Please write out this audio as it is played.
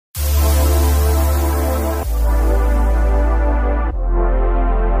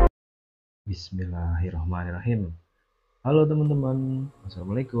Bismillahirrahmanirrahim. Halo teman-teman,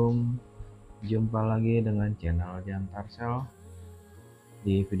 assalamualaikum. Jumpa lagi dengan channel Ganti.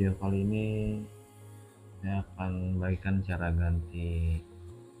 Di video kali ini saya akan bagikan cara ganti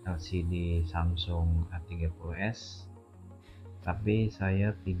LCD Samsung A30s, tapi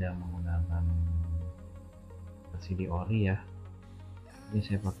saya tidak menggunakan LCD ori ya. Ini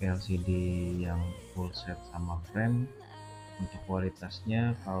saya pakai LCD yang full set sama frame. Untuk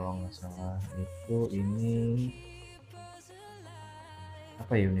kualitasnya kalau nggak salah itu ini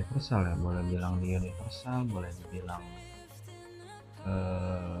apa ya, universal ya, boleh bilang di universal, boleh dibilang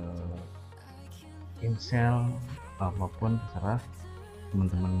incel, apapun terserah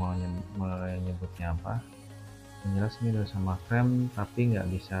teman-teman mau menyebutnya apa. Yang jelas ini udah sama frame tapi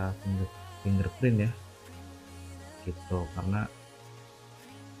nggak bisa fingerprint ya gitu, karena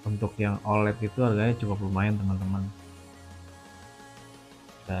untuk yang OLED itu harganya cukup lumayan teman-teman,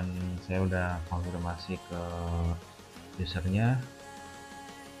 dan saya udah konfirmasi ke usernya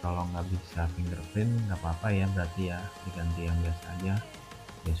kalau nggak bisa fingerprint nggak apa-apa ya, berarti ya diganti yang biasa aja.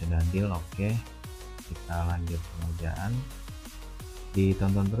 Ya sudah, deal. Oke, kita lanjut pengerjaan.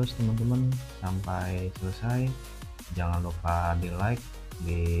 Ditonton terus teman-teman sampai selesai. Jangan lupa di like,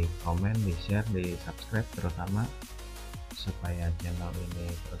 di komen, di share, di subscribe terutama, supaya channel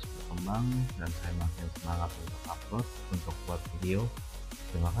ini terus berkembang dan saya makin semangat untuk upload, untuk buat video.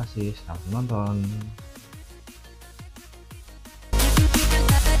 Terima kasih, selamat menonton.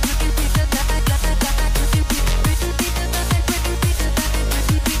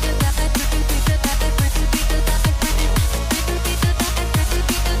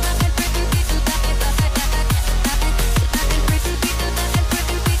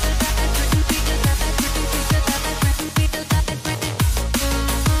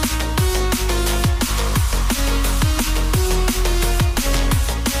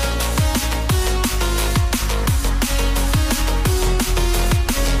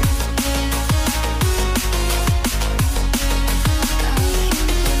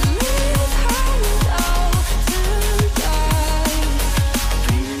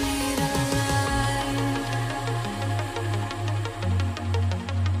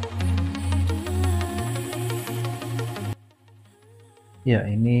 Ya,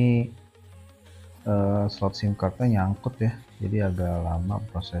 ini slot SIM cardnya nyangkut ya, jadi agak lama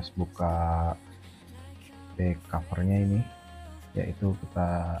proses buka back covernya ini. Yaitu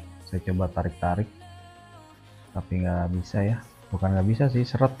saya coba tarik-tarik tapi nggak bisa ya, bukan nggak bisa sih,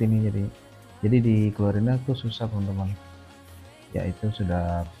 seret ini, jadi dikeluarinnya tuh susah teman-teman. Ya, itu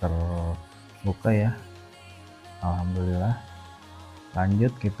sudah terbuka ya, alhamdulillah.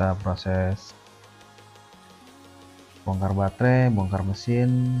 Lanjut kita proses bongkar baterai, bongkar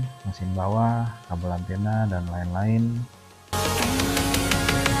mesin bawah, kabel antena dan lain-lain.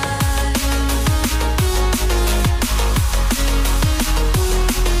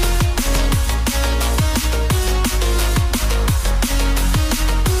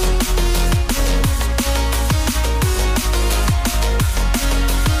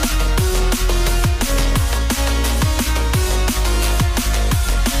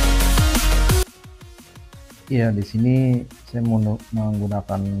 Iya, di sini saya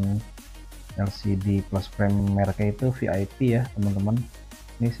menggunakan LCD plus frame mereknya itu VIP ya teman-teman.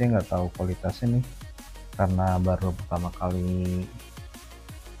 Ini saya nggak tahu kualitasnya nih, karena baru pertama kali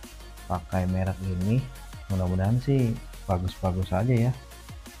pakai merek ini. Mudah-mudahan sih bagus-bagus aja ya,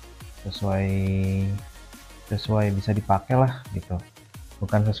 sesuai bisa dipakai lah gitu.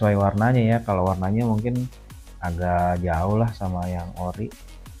 Bukan sesuai warnanya ya, kalau warnanya mungkin agak jauh lah sama yang ori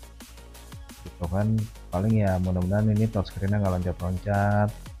gitu kan. Paling ya mudah-mudahan ini touchscreen-nya nggak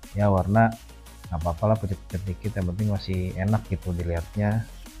loncat-loncat ya, warna nggak apa-apa lah, putih-putih dikit, yang penting masih enak gitu dilihatnya.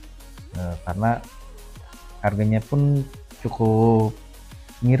 Karena harganya pun cukup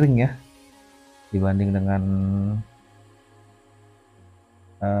miring ya dibanding dengan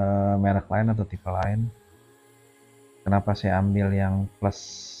merek lain atau tipe lain. Kenapa saya ambil yang plus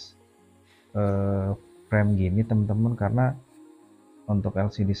frame gini teman-teman, karena untuk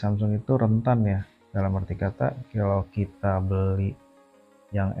LCD Samsung itu rentan ya, dalam arti kata kalau kita beli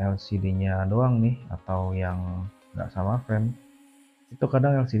yang LCD-nya doang nih atau yang nggak sama frame, itu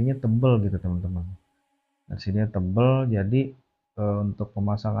kadang LCD-nya tebel gitu teman-teman. LCD-nya tebel, jadi untuk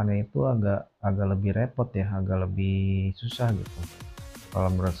pemasangannya itu agak lebih repot ya, agak lebih susah gitu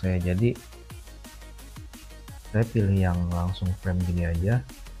kalau menurut saya. Jadi saya pilih yang langsung frame gini aja,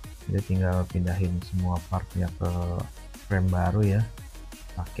 jadi tinggal pindahin semua partnya ke frame baru ya,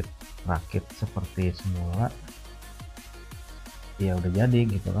 rakit seperti semula ya, udah jadi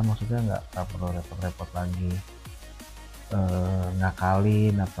gitu kan, maksudnya nggak perlu repot-repot lagi.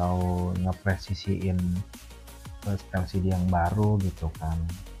 ngakalin atau ngepresisiin style CD yang baru gitu kan.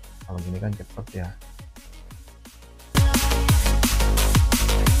 Kalau gini kan cepet ya.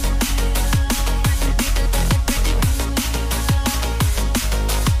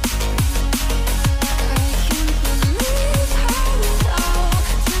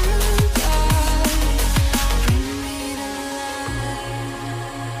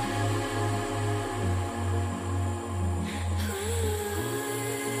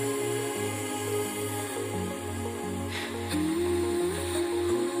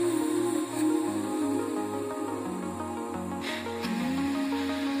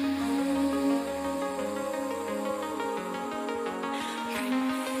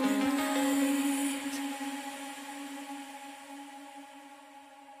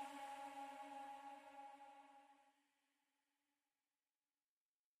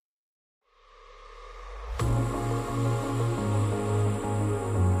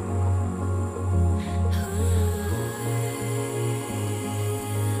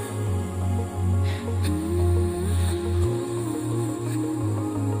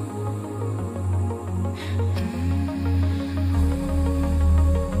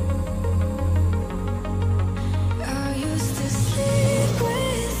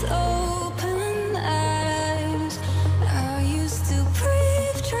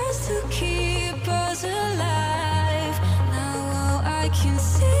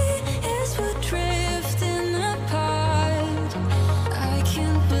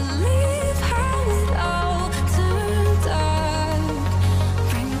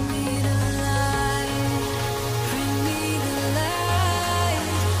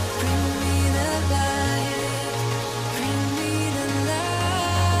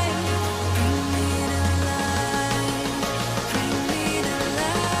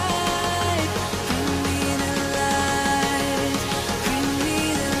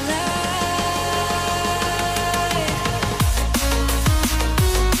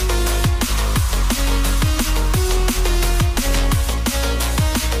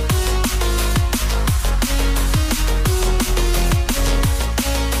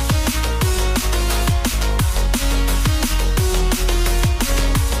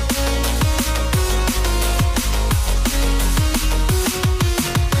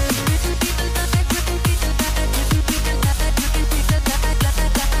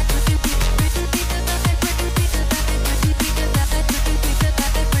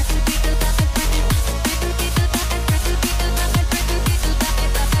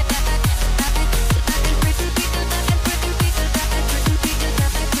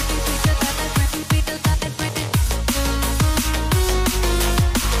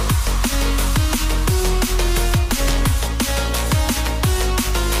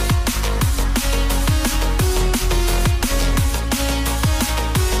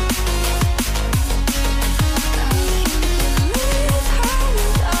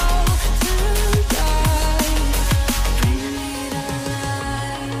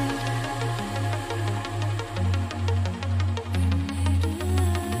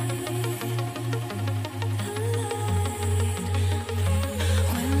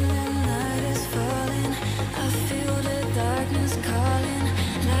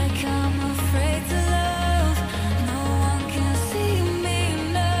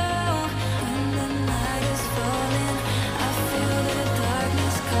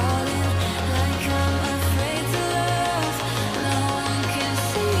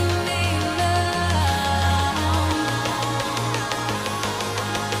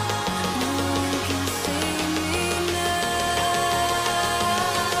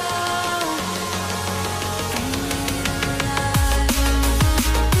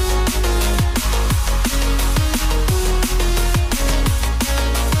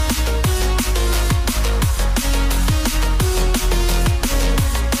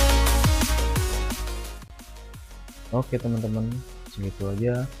 Oke teman-teman, segitu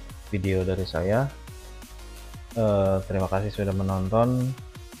aja video dari saya. Terima kasih sudah menonton.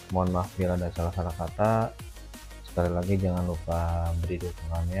 Mohon maaf bila ada salah-salah kata. Sekali lagi jangan lupa beri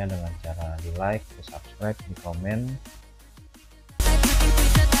dukungannya dengan cara di like, di subscribe, di komen.